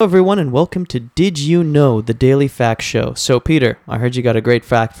Hello, everyone, and welcome to Did You Know, the Daily Fact Show. So, Peter, I heard you got a great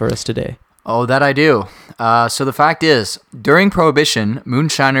fact for us today. Oh, that I do. So the fact is, during Prohibition,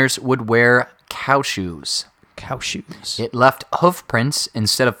 moonshiners would wear cow shoes. Cow shoes. It left hoof prints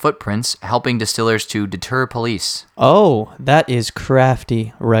instead of footprints, helping distillers to deter police. Oh, that is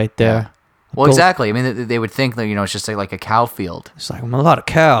crafty right there. Yeah. Well, exactly. I mean, they would think that, it's just like a cow field. It's like, a lot of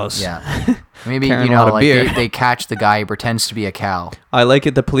cows. Yeah. Maybe, Carrying a lot of like beer. they catch the guy who pretends to be a cow. I like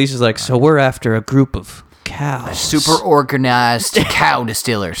it. The police is like, so we're after a group of cows. Super organized cow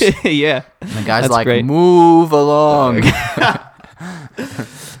distillers. Yeah. And the guy's That's like, great. move along.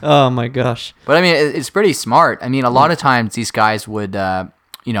 Oh, my gosh. But I mean, it's pretty smart. I mean, a lot of times these guys would,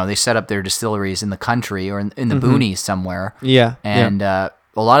 they set up their distilleries in the country or in the boonies somewhere. Yeah. And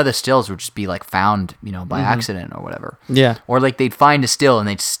a lot of the stills would just be like found, by accident or whatever. Yeah. Or like they'd find a still and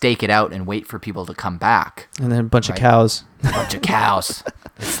they'd stake it out and wait for people to come back. And then a bunch of cows. A bunch of cows.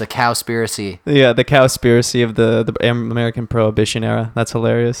 It's the cowspiracy. Yeah, the cowspiracy of the American Prohibition era. That's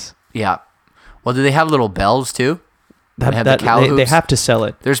hilarious. Yeah. Well, do they have little bells too? They have the cow they hooves? have to sell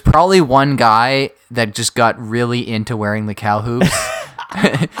it. There's probably one guy that just got really into wearing the cow hooves.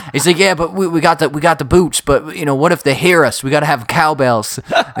 He's like, yeah, but we got the boots, but what if they hear us? We got to have cowbells.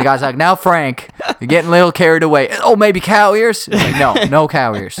 The guy's like, now Frank, you're getting a little carried away. Oh, maybe cow ears? Like, no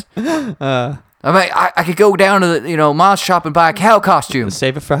cow ears. I mean, I could go down to the Moss shop and buy a cow costume.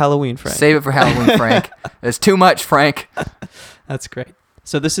 Save it for Halloween, Frank. Save it for Halloween, Frank. It's too much, Frank. That's great.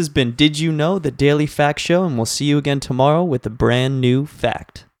 So this has been Did You Know, the Daily Fact Show, and we'll see you again tomorrow with a brand new fact.